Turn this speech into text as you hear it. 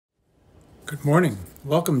Good morning.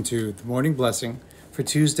 Welcome to the morning blessing for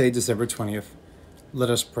Tuesday, December 20th. Let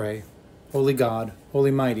us pray. Holy God,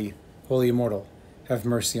 holy mighty, holy immortal, have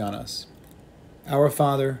mercy on us. Our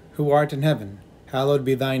Father, who art in heaven, hallowed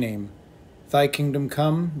be thy name. Thy kingdom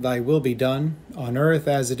come, thy will be done, on earth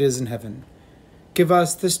as it is in heaven. Give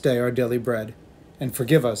us this day our daily bread, and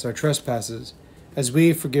forgive us our trespasses, as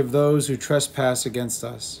we forgive those who trespass against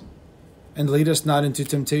us. And lead us not into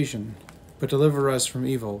temptation, but deliver us from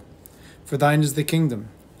evil. For thine is the kingdom,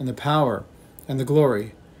 and the power, and the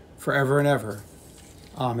glory, forever and ever.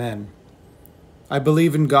 Amen. I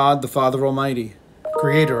believe in God, the Father Almighty,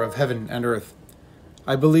 creator of heaven and earth.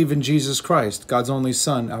 I believe in Jesus Christ, God's only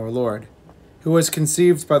Son, our Lord, who was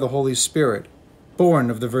conceived by the Holy Spirit, born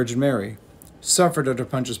of the Virgin Mary, suffered under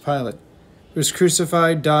Pontius Pilate, was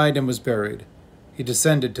crucified, died, and was buried. He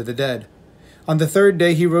descended to the dead. On the third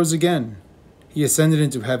day he rose again. He ascended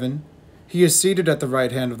into heaven. He is seated at the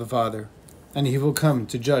right hand of the Father, and he will come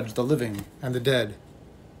to judge the living and the dead.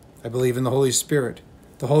 I believe in the Holy Spirit,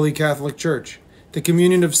 the Holy Catholic Church, the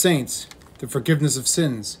communion of saints, the forgiveness of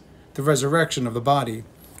sins, the resurrection of the body,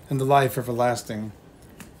 and the life everlasting.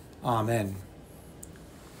 Amen.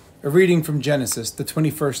 A reading from Genesis, the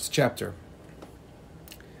 21st chapter.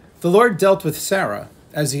 The Lord dealt with Sarah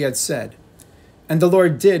as he had said, and the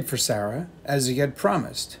Lord did for Sarah as he had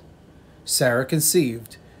promised. Sarah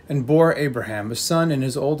conceived and bore Abraham a son in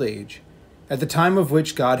his old age, at the time of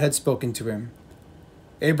which God had spoken to him.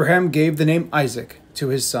 Abraham gave the name Isaac to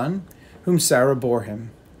his son, whom Sarah bore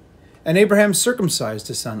him. And Abraham circumcised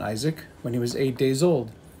his son Isaac when he was 8 days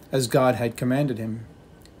old, as God had commanded him.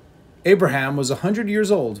 Abraham was 100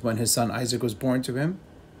 years old when his son Isaac was born to him.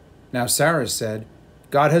 Now Sarah said,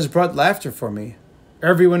 God has brought laughter for me.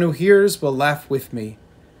 Everyone who hears will laugh with me.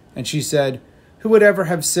 And she said, Who would ever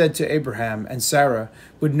have said to Abraham and Sarah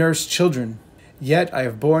would nurse children? Yet I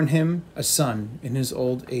have borne him a son in his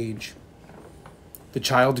old age. The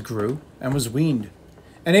child grew and was weaned,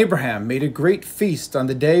 and Abraham made a great feast on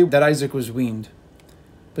the day that Isaac was weaned.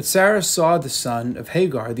 But Sarah saw the son of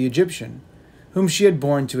Hagar the Egyptian, whom she had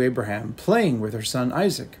borne to Abraham, playing with her son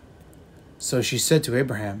Isaac. So she said to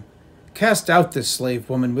Abraham, Cast out this slave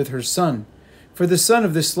woman with her son, for the son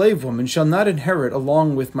of this slave woman shall not inherit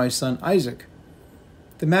along with my son Isaac.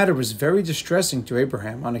 The matter was very distressing to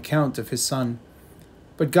Abraham on account of his son.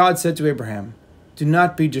 But God said to Abraham, Do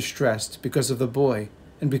not be distressed because of the boy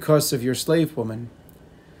and because of your slave woman.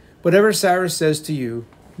 Whatever Sarah says to you,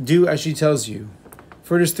 do as she tells you,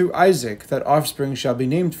 for it is through Isaac that offspring shall be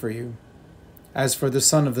named for you. As for the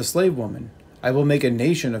son of the slave woman, I will make a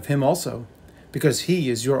nation of him also, because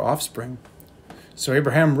he is your offspring. So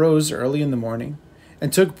Abraham rose early in the morning,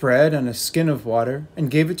 and took bread and a skin of water,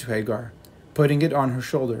 and gave it to Hagar, putting it on her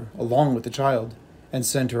shoulder, along with the child, and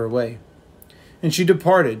sent her away. And she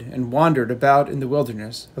departed and wandered about in the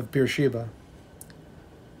wilderness of Beersheba.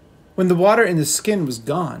 When the water in the skin was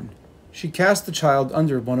gone, she cast the child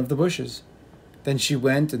under one of the bushes. Then she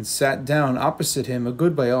went and sat down opposite him a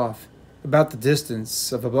good way off, about the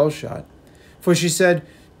distance of a bowshot. For she said,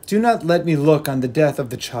 Do not let me look on the death of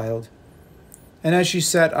the child. And as she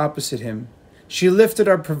sat opposite him, she lifted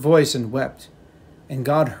up her voice and wept. And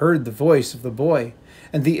God heard the voice of the boy,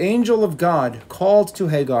 and the angel of God called to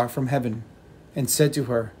Hagar from heaven, and said to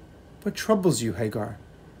her, What troubles you, Hagar?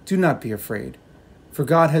 Do not be afraid, for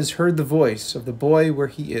God has heard the voice of the boy where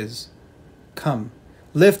he is. Come,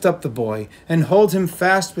 lift up the boy, and hold him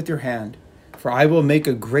fast with your hand, for I will make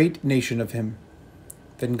a great nation of him.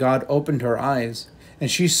 Then God opened her eyes, and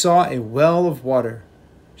she saw a well of water.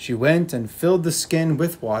 She went and filled the skin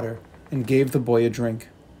with water, and gave the boy a drink.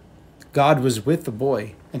 God was with the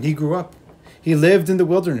boy, and he grew up. He lived in the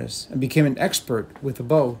wilderness, and became an expert with a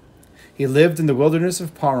bow. He lived in the wilderness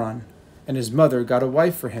of Paran, and his mother got a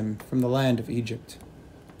wife for him from the land of Egypt.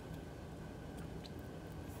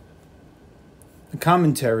 A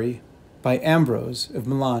commentary by Ambrose of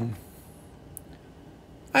Milan.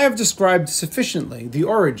 I have described sufficiently the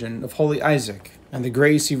origin of holy Isaac and the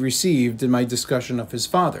grace he received in my discussion of his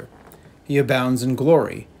father. He abounds in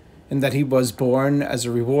glory, in that he was born as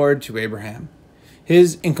a reward to Abraham,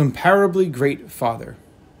 his incomparably great father.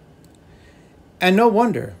 And no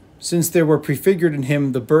wonder, since there were prefigured in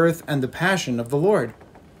him the birth and the passion of the Lord.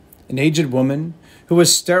 An aged woman who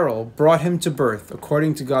was sterile brought him to birth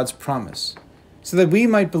according to God's promise, so that we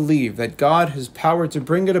might believe that God has power to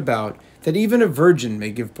bring it about that even a virgin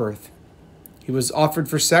may give birth. He was offered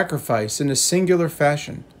for sacrifice in a singular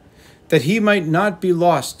fashion, that he might not be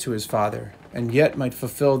lost to his father, and yet might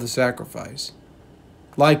fulfill the sacrifice.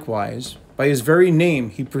 Likewise, by his very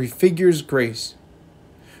name he prefigures grace.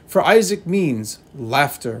 For Isaac means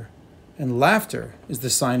laughter, and laughter is the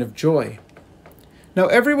sign of joy. Now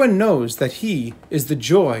everyone knows that he is the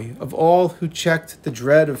joy of all who checked the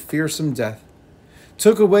dread of fearsome death,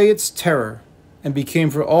 took away its terror, and became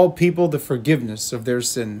for all people the forgiveness of their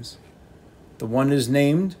sins. The one is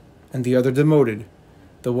named, and the other demoted,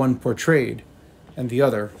 the one portrayed, and the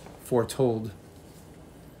other foretold.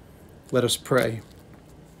 Let us pray.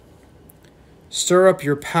 Stir up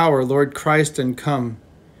your power, Lord Christ, and come.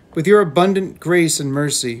 With your abundant grace and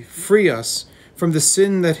mercy, free us from the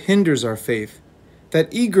sin that hinders our faith,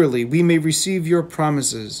 that eagerly we may receive your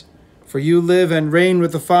promises. For you live and reign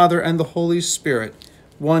with the Father and the Holy Spirit,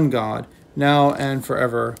 one God, now and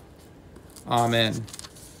forever. Amen.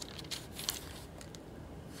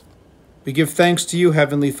 We give thanks to you,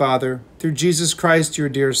 Heavenly Father, through Jesus Christ, your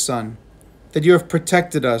dear Son, that you have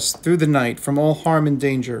protected us through the night from all harm and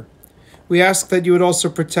danger. We ask that you would also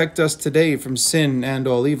protect us today from sin and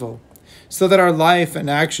all evil, so that our life and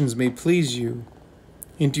actions may please you.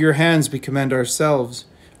 Into your hands we commend ourselves,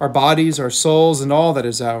 our bodies, our souls, and all that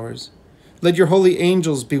is ours. Let your holy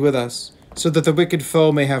angels be with us, so that the wicked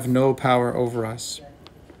foe may have no power over us.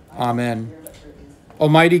 Amen.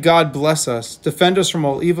 Almighty God, bless us, defend us from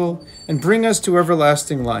all evil, and bring us to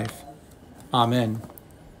everlasting life. Amen.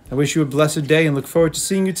 I wish you a blessed day and look forward to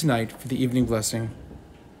seeing you tonight for the evening blessing.